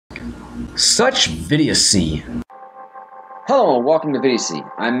Such Vidiocy. Hello and welcome to Vidiocy.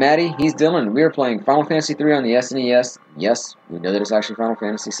 I'm Matty, he's Dylan, and we are playing Final Fantasy 3 on the SNES. Yes, we know that it's actually Final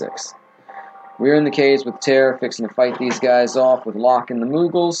Fantasy 6. We're in the caves with Terra, fixing to fight these guys off with Locke and the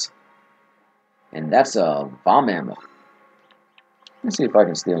Moogles. And that's a bomb ammo. Let's see if I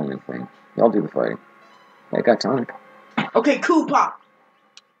can steal anything. Y'all do the fighting. Hey, I got tonic. Okay, Koopa.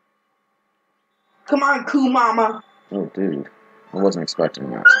 Come on, Koo Mama. Oh, dude. I wasn't expecting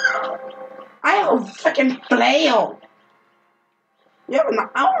that. I have a freaking flail. Yeah,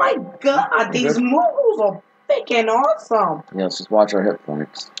 oh my god, these moves are freaking awesome. Yeah, let's just watch our hit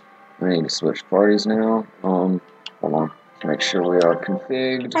points. I need to switch parties now. Hold on. Make sure we are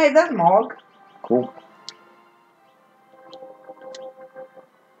configured. Hey, that's Mog. Cool.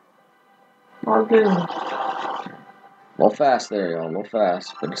 Mog is... A little fast there, y'all. A little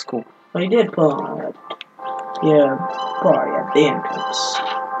fast, but it's cool. But he did put on probably at the entrance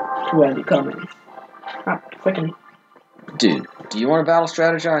to where they're coming. Not freaking... Dude, do you want to battle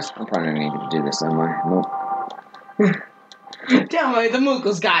strategize? I'm probably not going to need to do this, am I? Nope. Tell me the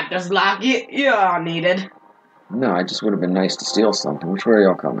Moogles got this, Locke. You're all needed. No, it just would have been nice to steal something. Which way are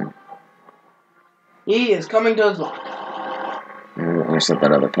y'all coming? He is coming to his Locke. I'm going to set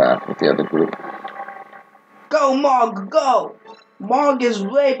that other path with the other group. Go, Mog, go! Mog is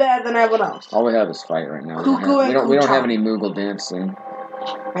way better than everyone else. All we have is fight right now. Cuckoo we don't have any Moogle dancing.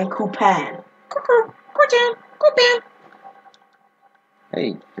 And Koopan. Cuckoo, Koopan, Koopan.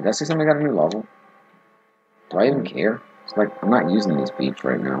 Hey, did I say something got a new level? Do I even care? It's like, I'm not using these beats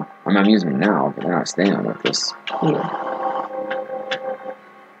right now. I mean, I'm using them now, but they're not staying with this. Yeah.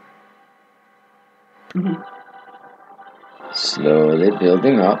 Slowly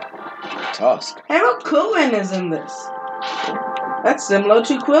building up. Tusk. Hey, look, Quillen is in this. That's similar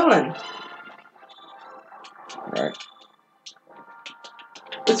to Quillen. Right.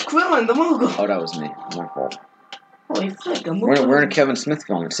 It's Quillen, the Moogle. Oh, that was me. My fault. Holy frick, a Moogle. We're in a Kevin Smith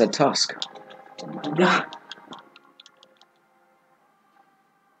film. It said Tusk. Oh my god.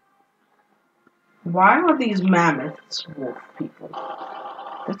 Why are these mammoths wolf people?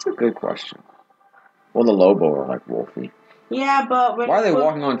 That's a good question. Well, the Lobo are like wolfy. Yeah, but why are they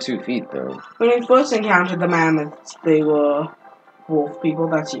walking on 2 feet, though? When we first encountered the mammoths, they were wolf people.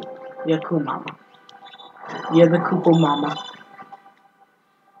 That's you. You're Koo Mama. You're the Koopa Mama.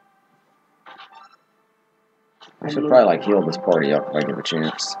 I should probably, like, heal this party up if I get a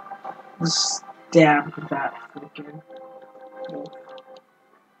chance. Stab that freaking wolf.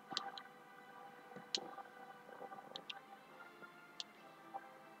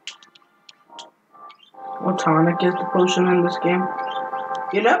 What tonic is the potion in this game?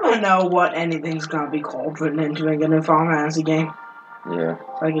 You never know what anything's gonna be called written into a new Final Fantasy game. Yeah.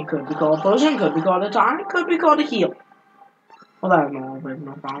 Like, it could be called a potion, could be called a tonic, could be called a heal. Well, that's no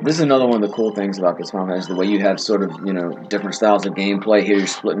problem. This is another one of the cool things about this Final Fantasy, the way you have sort of, you know, different styles of gameplay. Here you're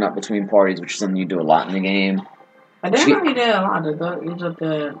splitting up between parties, which is something you do a lot in the game. I didn't know you did a lot of that. You just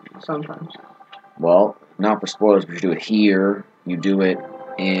did sometimes. Well, not for spoilers, but you do it here. You do it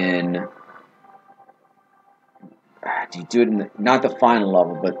in... You do it in not the final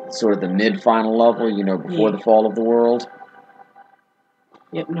level, but sort of the mid-final level, you know, before the fall of the world.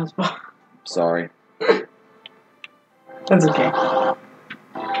 Yep, no spot. Sorry. That's okay.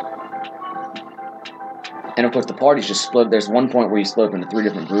 And of course, the party's just split. There's one point where you split up into 3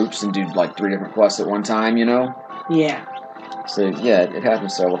 different groups and do like 3 different quests at one time, you know? Yeah. So, yeah, it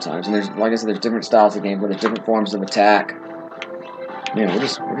happens several times. And there's, like I said, there's different styles of gameplay, there's different forms of attack. Yeah, we're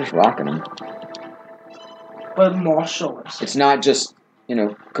just rocking them. But martialist. It's not just, you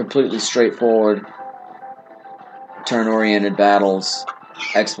know, completely straightforward, turn-oriented battles,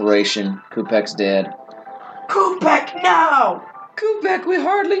 exploration, Koopek's dead. Koopek, no! Koopek, we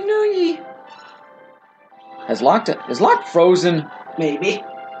hardly knew ye. Is Locke frozen? Maybe.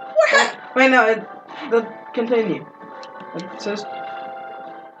 What? Wait, no, continue. It says...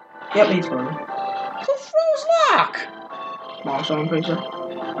 Yep, he's frozen. Who froze Locke? Marshall, I'm pretty sure.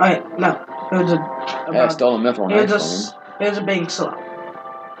 Okay, no. It was I stole a mithril knife from him. It was a big slap.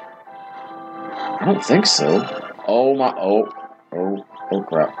 I don't think so. Oh my, oh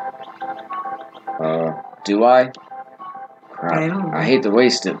crap. Do I? Crap. I hate to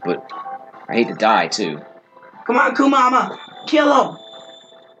waste it, but I hate to die too. Come on, Kumama! Kill him!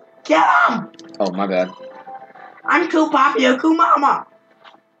 Kill him! Oh, my bad. I'm Koopop, you're Kumama!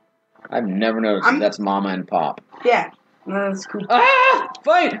 I've never noticed that's Mama and Pop. Yeah. That's cool. Ah!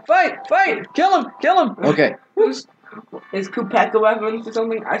 Fight! Kill him! Okay. Is Koopek a weapon or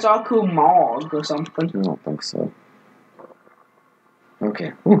something? I saw Kumog or something. I don't think so.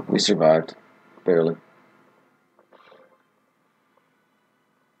 Okay. Whew, we survived. Barely.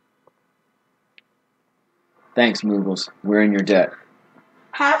 Thanks, Moogles. We're in your debt.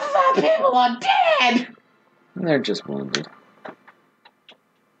 Half of our people are dead! They're just wounded.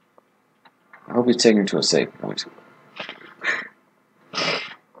 I hope he's taken her to a safe point.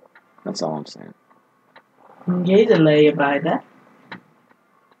 That's all I'm saying. He's a layer by that.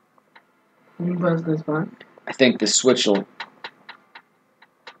 You press this one. I think this switch will...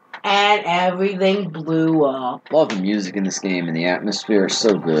 And everything blew up. Love the music in this game, and the atmosphere is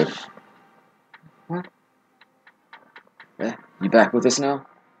so good. What? You back with us now?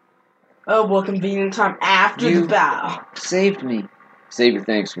 Oh, well, convenient time after the battle. Saved me. Save your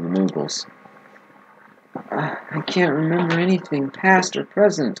thanks for the Moogles. I can't remember anything, past or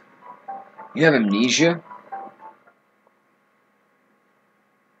present. You have amnesia?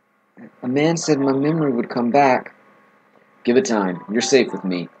 A man said my memory would come back. Give it time. You're safe with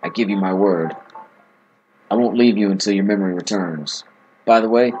me. I give you my word. I won't leave you until your memory returns. By the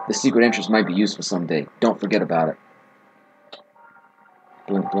way, the secret entrance might be useful someday. Don't forget about it.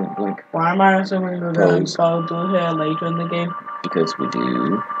 Blink, blink, blink. Why am I assuming we're going to follow through here later in the game? Because we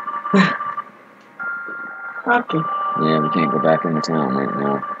do. Okay. Yeah, we can't go back into town right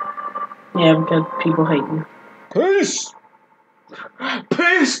now. Yeah, because people hate me. Peace!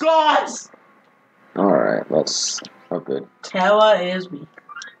 Peace, guys! Alright, let's... Oh, good. Terror is me.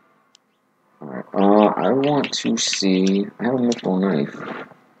 Alright, I want to see... I have a mithril knife.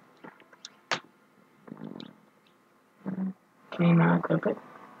 Can you not equip it?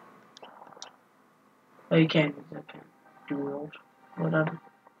 Oh, you can use that. Dual wield. Whatever.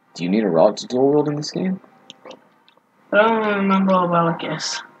 Do you need a rod to dual wield in this game? I don't remember about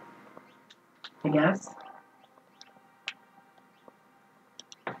guess. I guess.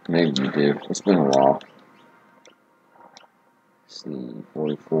 Maybe you do. It's been a while. Let's see,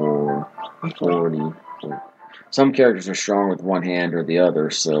 44, 40. Some characters are strong with one hand or the other,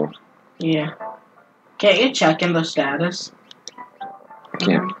 so... Yeah. Can't you check in the status? I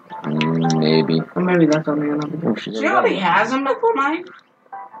can't. Maybe. Or maybe that's only another one. She already has a mithril knife?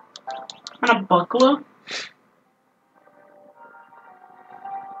 And a buckler?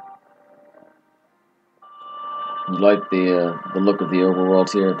 You like the look of the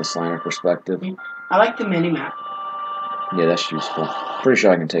overworld here, the Slimer perspective? I like the mini-map. Yeah, that's useful. Pretty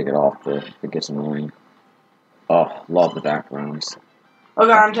sure I can take it off, though, if it gets annoying. Oh, love the backgrounds.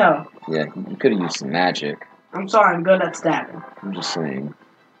 Okay, I'm telling. Yeah, you could have used some magic. I'm sorry, I'm good at stabbing. I'm just saying.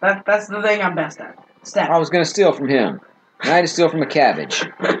 That's the thing I'm best at. Stabbing. I was going to steal from him. Now I had to steal from a cabbage.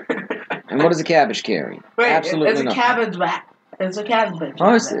 And what does a cabbage carry? Wait, Absolutely it's a nothing. cabbage rat. It's a cabbage.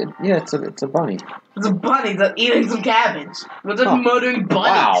 Oh, it's a bunny. It's a bunny that's eating some cabbage. We're just murdering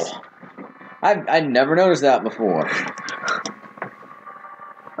bunnies. Wow. I'd never noticed that before.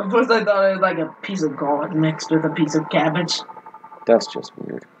 At first I thought it was like a piece of garlic mixed with a piece of cabbage. That's just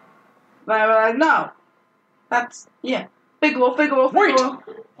weird. But I was like, no. That's, yeah. Figaro. Wait!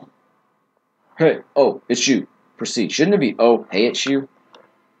 Hey, oh, it's you. Proceed. Shouldn't it be, oh, hey, it's you?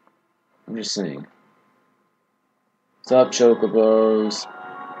 I'm just saying. What's up, chocobos?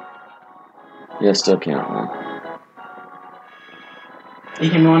 Yeah, still can't run. You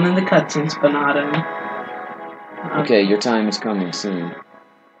can run in the cutscenes, but not in... Okay, your time is coming soon.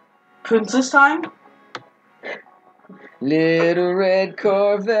 Princess time? Little red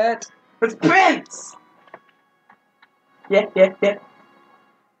Corvette. It's Prince! Yeah.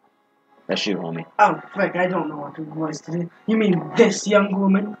 That's you, homie. Oh, frick, I don't know what voice to do. You mean this young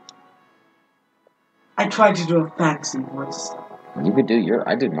woman? I tried to do a fancy voice. You could do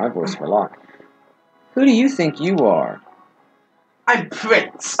I did my voice for Locke. Who do you think you are? I'm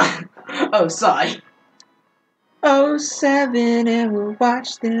Prince. Oh, sorry. 07 and we'll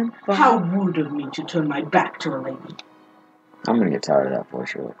watch them fall. How rude of me to turn my back to a lady. I'm gonna get tired of that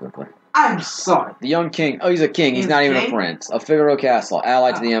voice really quickly. I'm sorry. The young king. Oh, he's a king. He's not even a prince. A Figaro Castle,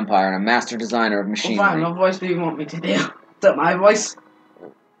 allied to the Empire, and a master designer of machinery. Well, fine, what voice do you want me to do? Is that my voice?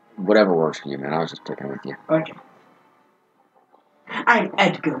 Whatever works for you, man. I was just picking with you. Okay. I'm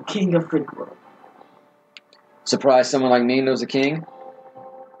Edgar, king of Figaro. Surprised someone like me knows a king?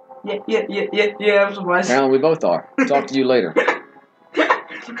 Yeah, I'm surprised. Apparently we both are. Talk to you later.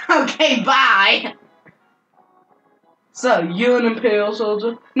 Okay, bye! So, you're an Imperial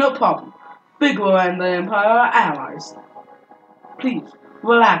soldier? No problem. Figaro and the Empire are allies. Please,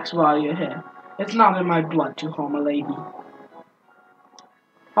 relax while you're here. It's not in my blood to harm a lady.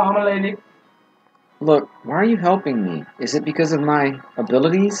 Harm a lady? Look, why are you helping me? Is it because of my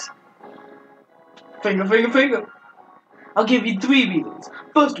abilities? Finger. I'll give you 3 reasons.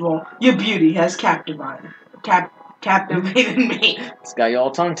 First of all, your beauty has captivated me. This got you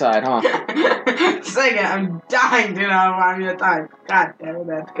all tongue-tied, huh? Second, I'm dying to know why I'm your type. God damn it,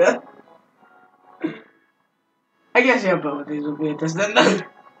 that's good. I guess your abilities would be interesting.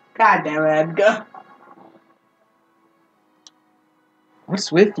 God damn it, Edgar.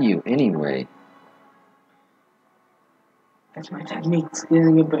 What's with you, anyway? That's my technique's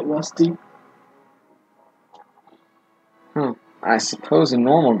getting a bit rusty. Huh. I suppose a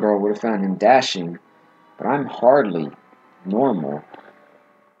normal girl would have found him dashing, but I'm hardly normal.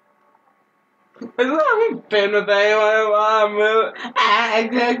 I've been with anyone.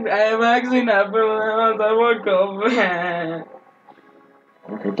 I'm actually not feeling I want to go back.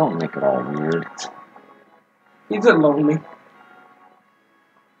 Okay, don't make it all weird. He's a lonely.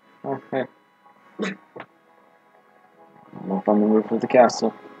 Okay. I'm up on the roof of the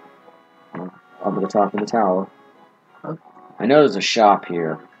castle. Up at the top of the tower. Okay. I know there's a shop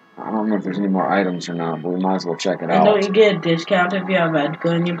here. I don't know if there's any more items or not, but we might as well check it out. And don't you get a discount if you have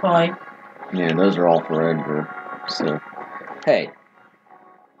Edgar in your party? Yeah, those are all for Edgar. So, hey,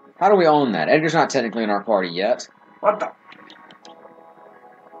 how do we own that? Edgar's not technically in our party yet. What the?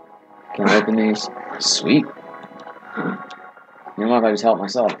 Can I open these? Sweet. You know what? I just help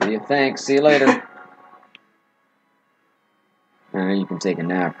myself, do you? Thanks. See you later. And you can take a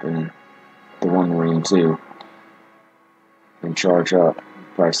nap in the one room too, and charge up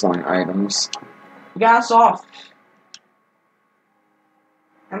by selling items. You got us off.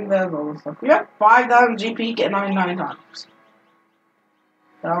 And there's all this stuff. We got 5,000 GP, get 99 times.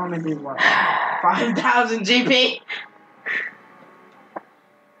 That only be what? 5,000 GP?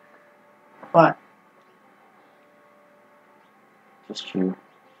 What? Just you.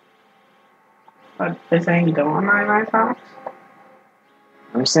 But they're saying you don't want 99 times?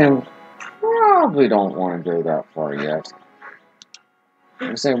 I'm saying probably don't want to go that far yet.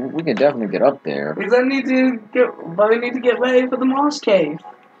 I'm saying we can definitely get up there. We then need to get ready for the Mars Cave.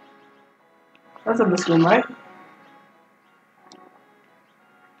 That's in this room, right?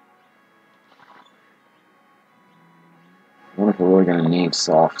 I wonder if we're really gonna need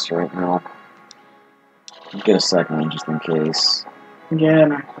softs right now. Get a second one just in case. Yeah,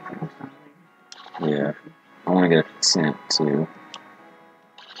 no. Yeah. I want to get a tent too.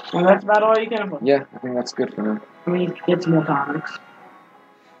 And that's about all you can afford. Yeah, I think that's good for now. I mean, you can get some more comics.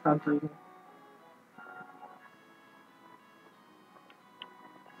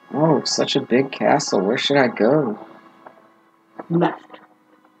 Oh, it's such a big castle. Where should I go? Left.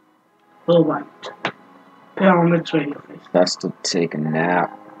 Or right. Pyramid's radio face. Best to take a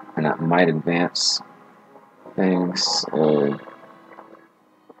nap, and that might advance things. I'm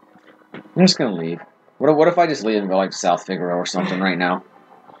just gonna leave. What if I just leave and go like to South Figaro or something right now?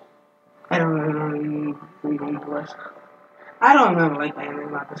 I don't know. I don't know like anything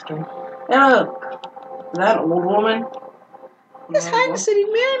about this game. Hey, look. That old woman. Miss Hyden said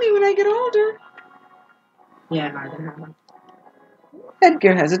he'd marry me when I get older. Yeah, no, I didn't have one.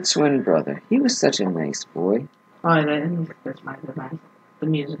 Edgar has a twin brother. He was such a nice boy. Oh, that's my the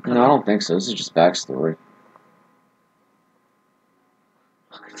music. No, I don't think so. This is just backstory.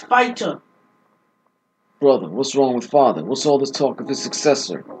 It's Fighter. Brother, what's wrong with father? What's all this talk of his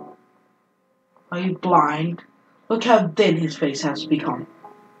successor? Are you blind? Look how thin his face has become.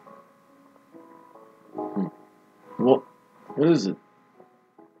 What is it?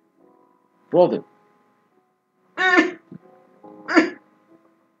 Brother.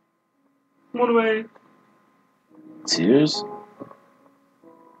 What away? Tears?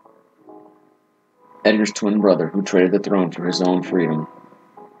 Edgar's twin brother, who traded the throne for his own freedom.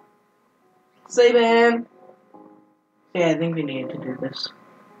 Saban! Yeah, I think we need to do this.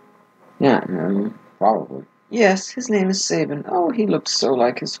 Yeah, probably. Yes, his name is Sabin. Oh, he looked so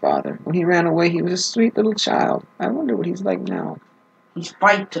like his father. When he ran away, he was a sweet little child. I wonder what he's like now. He's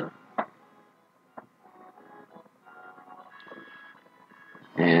Fighter.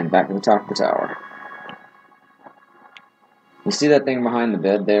 And back to the top of the tower. You see that thing behind the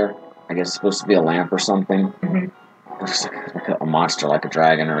bed there? I guess it's supposed to be a lamp or something. Mm-hmm. It's like a monster, like a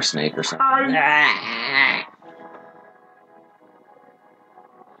dragon or a snake or something.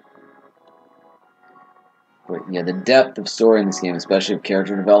 But yeah, the depth of story in this game, especially of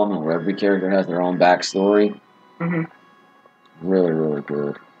character development, where every character has their own backstory, really, really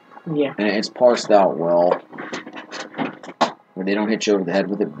good. Yeah. And it's parsed out well, where they don't hit you over the head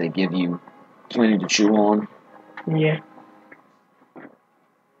with it, but they give you plenty to chew on. Yeah.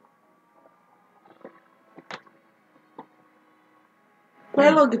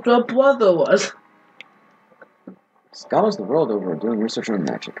 Hey, look, it's what brother was. Scholars the world over are doing research on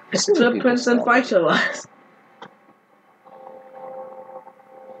magic. It's what Prince and Fighter was.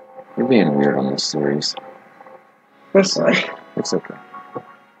 You're being weird on this series. That's right. It's okay.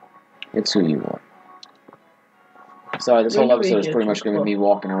 It's who you are. Sorry, this whole episode is pretty much going to be me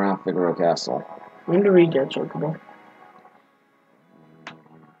walking around Figaro Castle. When do we get Chocobo?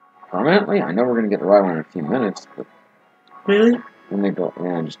 Permanently? I know we're going to get the right one in a few minutes, but... Really? When they go...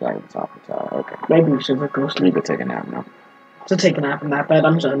 Yeah, I just got to the top of the tower. Okay. Maybe we should go You sleep. go take a nap now. To take a nap in that bed,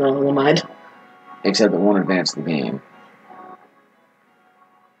 I'm sure no one will mind. Except it won't advance the game.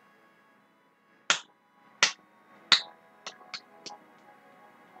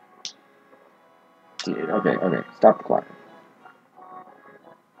 Dude, okay. Stop the clock.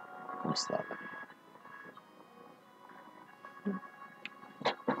 I'm stopping.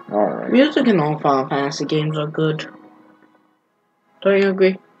 Alright. Music in all Final Fantasy games are good. Don't you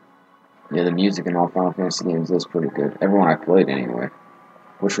agree? Yeah, the music in all Final Fantasy games is pretty good. Everyone I played, anyway.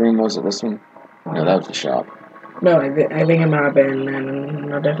 Which room was it? This one? No, that was the shop. No, I think it might have been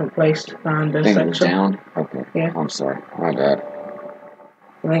in a different place around this I think section. it was down? Okay. Yeah. I'm sorry. My bad.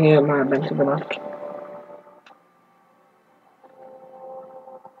 I think it might have been to the left.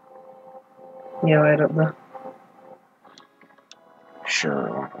 Yeah, right up there.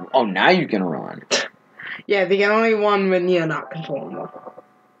 Sure. Oh, now you can run. Yeah, the only one when you're not controlling them.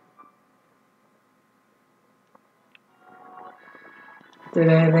 Did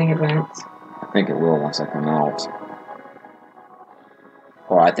anything advance? I think it will once I come out.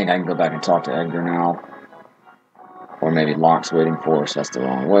 Or I think I can go back and talk to Edgar now. Or maybe Locke's waiting for us. That's the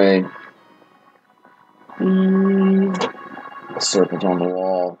wrong way. The serpent on the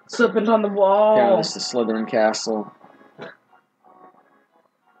wall. Serpent on the wall. Yeah, this is the Slytherin castle.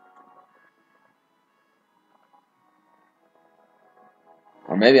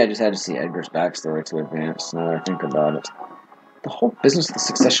 Or maybe I just had to see Edgar's backstory to advance, now that I think about it. The whole business of the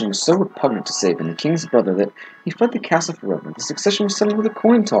succession was so repugnant to Sabin, the king's brother, that he fled the castle forever. The succession was settled with a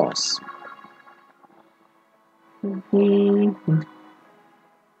coin toss.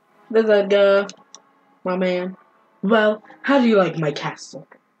 There's Edgar, my man. Well, how do you like my castle?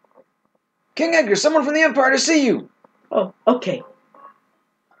 King Edgar, someone from the Empire to see you! Oh, okay.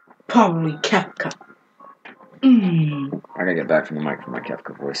 Probably Kefka. I gotta get back from the mic for my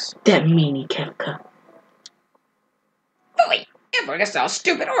Kefka voice. That meanie Kefka. Boy, Emperor gets all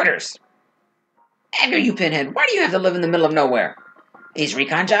stupid orders. Edgar, you pinhead, why do you have to live in the middle of nowhere? These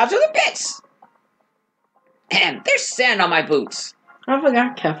recon jobs are the bits. And there's sand on my boots. I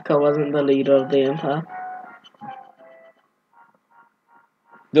forgot Kefka wasn't the leader of the Empire.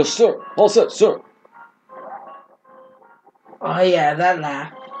 Yes, sir. All set, sir. Oh yeah, that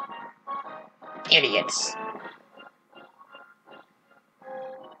laugh. Idiots.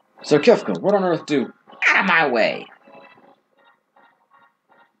 Sir Kefka, what on earth do? Out of my way.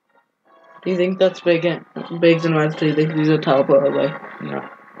 Do you think that's big and much? Do you think these are teleport away? No.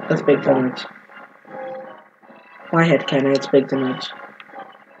 That's big and much. My head canon, it's big and much.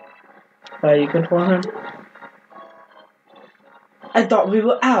 You control him? I thought we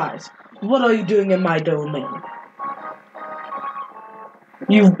were allies. What are you doing in my domain?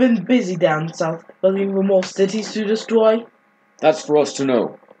 You've been busy down south, looking for more cities to destroy? That's for us to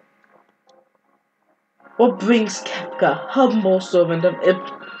know. What brings Kefka, humble servant of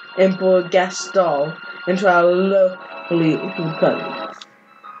Emperor Gaston, into our lowly presence?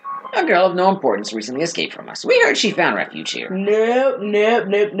 A girl of no importance recently escaped from us. We heard she found refuge here. Nope.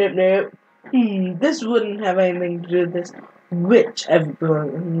 This wouldn't have anything to do with this witch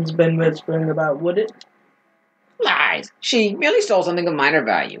everyone's been whispering about, would it? Lies. She merely stole something of minor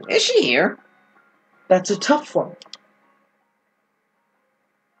value. Is she here? That's a tough one.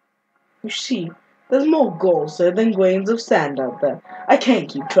 You see, there's more gold there than grains of sand out there. I can't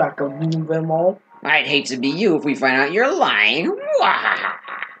keep track of them all. I'd hate to be you if we find out you're lying. Wah!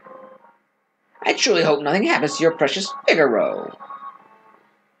 I truly hope nothing happens to your precious Figaro.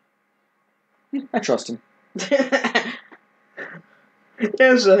 I trust him.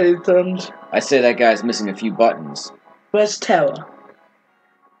 Yes, I don't. I say that guy's missing a few buttons. Where's Terra?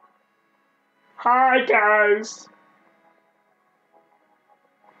 Hi, guys.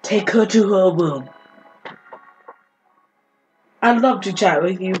 Take her to her room. I'd love to chat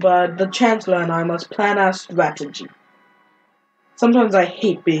with you, but the Chancellor and I must plan our strategy. Sometimes I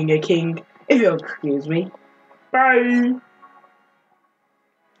hate being a king, if you'll excuse me. Bye.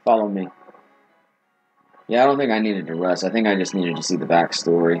 Follow me. Yeah, I don't think I needed to rest. I think I just needed to see the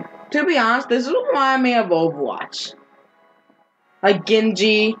backstory. To be honest, this reminded me of Overwatch. Like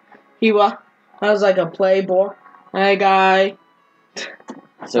Genji, he was like a playboy guy.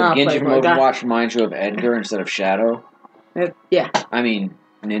 So Genji from Overwatch reminds you of Edgar instead of Shadow? Yeah. I mean,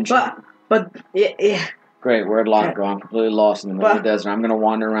 Ninja. But yeah. Great, we're at Locke. I'm completely lost in the middle of the desert. I'm going to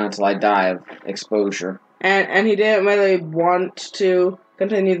wander around until I die of exposure. And he didn't really want to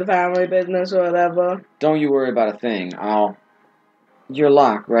continue the family business or whatever. Don't you worry about a thing. You're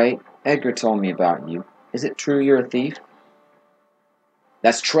Locke, right? Edgar told me about you. Is it true you're a thief?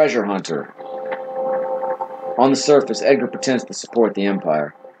 That's treasure hunter. On the surface, Edgar pretends to support the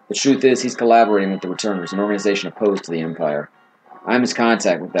Empire. The truth is, he's collaborating with the Returners, an organization opposed to the Empire. I'm his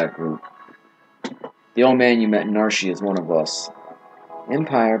contact with that group. The old man you met in Narshi is one of us.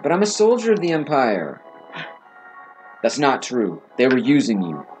 Empire? But I'm a soldier of the Empire. That's not true. They were using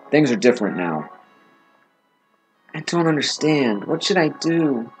you. Things are different now. I don't understand. What should I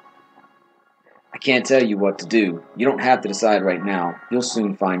do? I can't tell you what to do. You don't have to decide right now. You'll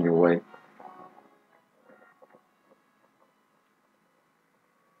soon find your way.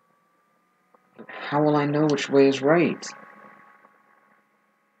 How will I know which way is right?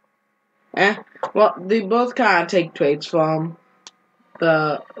 Well, they both kind of take traits from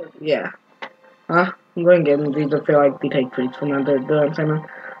the, yeah. Huh? I'm going to get these. I feel like they take traits from them. They're doing something.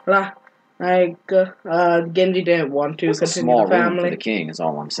 Genji didn't want to It's a continue small the family. room for the king, is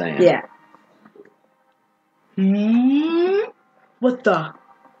all I'm saying. Yeah. What the?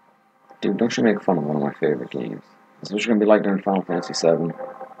 Dude, don't you make fun of one of my favorite games. This is what you're going to be like during Final Fantasy VII.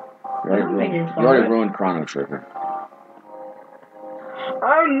 You already ruined Chrono Trigger.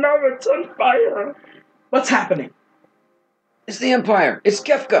 Oh no, it's on fire. What's happening? It's the Empire. It's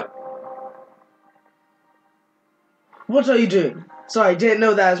Kefka. What are you doing? Sorry, didn't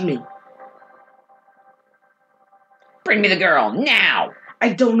know that was me. Bring me the girl, now!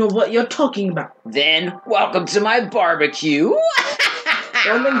 I don't know what you're talking about. Then, welcome to my barbecue! I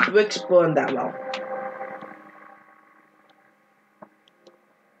don't think bricks burn that well.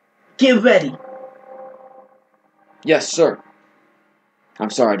 Get ready. Yes, sir. I'm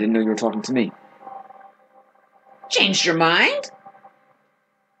sorry, I didn't know you were talking to me. Changed your mind?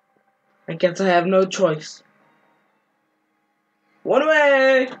 I guess I have no choice. One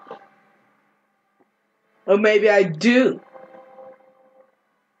way! Or maybe I do.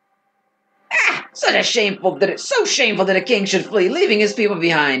 So shameful that a king should flee, leaving his people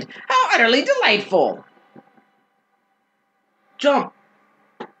behind. How utterly delightful! Jump!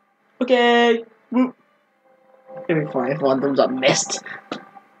 Okay. Give me 5. One of them's a mist.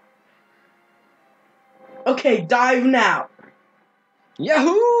 Okay, dive now.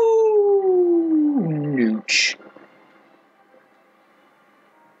 Yahoo! Nooch.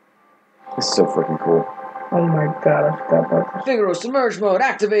 This is so freaking cool. Oh my god, I forgot about this. Figaro submerge mode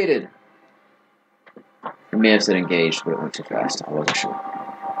activated. It may have said engaged, but it went too fast. I wasn't sure.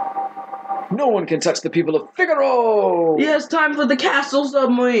 No one can touch the people of Figaro! Yes, time for the castle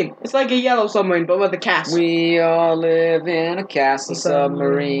submarine. It's like a yellow submarine, but with a castle. We all live in a castle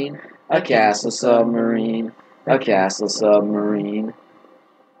submarine. A castle submarine. A castle submarine.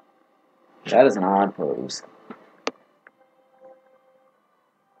 That is an odd pose.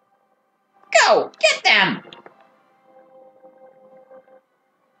 Go! Get them!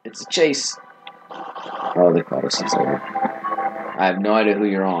 It's a chase. Oh, they caught us. It's over. I have no idea who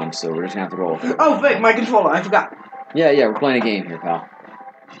you're on, so we're just gonna have to roll. Oh, Vic, my controller. I forgot. Yeah, we're playing a game here, pal.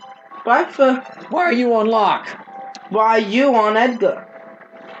 Why are you on lock? Why are you on Edgar?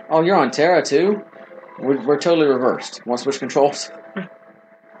 Oh, you're on Terra, too? We're totally reversed. Want to switch controls?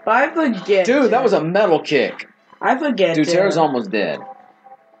 I forget. Dude, that was a metal kick. I forget. Dude, Terra's almost dead.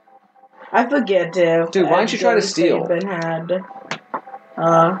 I forget. Dude, why don't you try to steal?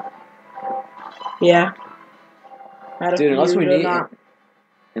 Yeah. Dude,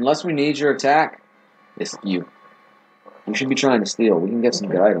 unless we need your attack, it's you. You should be trying to steal. We can get some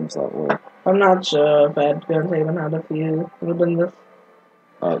good items that way. I'm not sure if Edgar's even had a few within this.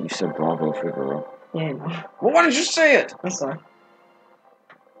 You said Bravo Figaro. Yeah, I know. Well, why did you say it? I'm sorry.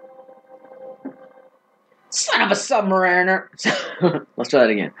 Son of a submariner! Let's try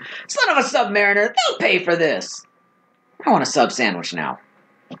it again. Son of a submariner, they'll pay for this! I want a sub sandwich now.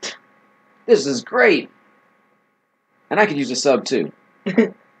 This is great! And I could use a sub, too.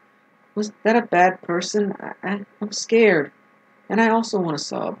 Was that a bad person? I'm scared. And I also want a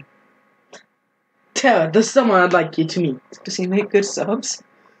sub. Terra, there's someone I'd like you to meet. Does he make good subs?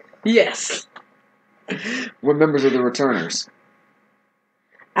 Yes. We're members of the Returners.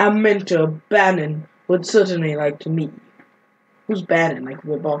 Our mentor, Bannon, would certainly like to meet you. Who's Bannon? Like,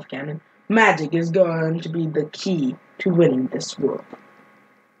 we're both canon. Magic is going to be the key to winning this war.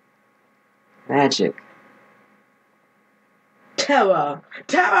 Magic. Terra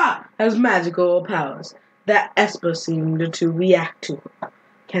has magical powers that Esper seemed to react to.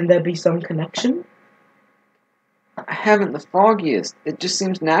 Can there be some connection? I haven't the foggiest. It just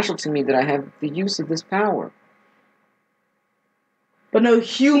seems natural to me that I have the use of this power. But no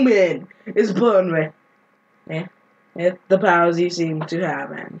human is born with the powers you seem to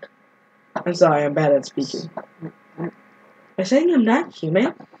have, and I'm sorry, I'm bad at speaking. I'm saying I'm not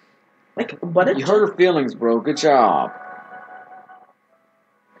human. Like, what? You hurt her feelings, bro. Good job.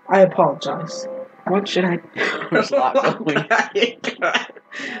 I apologize. What should I do? There's a lot going.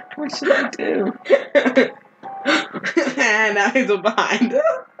 What should I do? And now he's behind.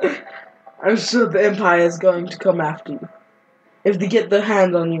 I'm sure the Empire is going to come after you. If they get their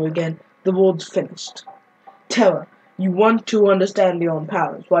hands on you again, the world's finished. Terra, you want to understand your own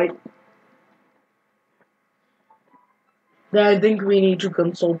powers, right? Then I think we need to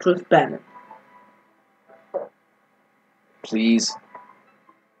consult with Bannon. Please.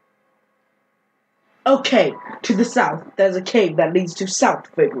 Okay, to the south, there's a cave that leads to South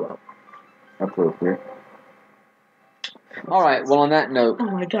Figaro. Appropriate. Alright, well, on that note... Oh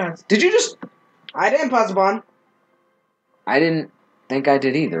my god. Did you just... I didn't pass upon. I didn't think I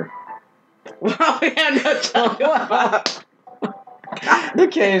did either. Well, we had no time about. The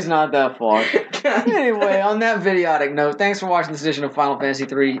cave's not that far. Anyway, on that vidiotic note, thanks for watching this edition of Final Fantasy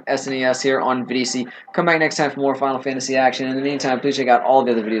III SNES here on Vidiocy. Come back next time for more Final Fantasy action. In the meantime, please check out all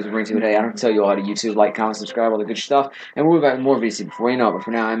the other videos we bring to you today. I don't tell you all how to YouTube, like, comment, subscribe, all the good stuff. And we'll be back with more Vidiocy before you know it. But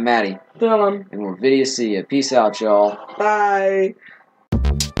for now, I'm Matty. Dylan. And we're Vidiocy. Peace out, y'all. Bye.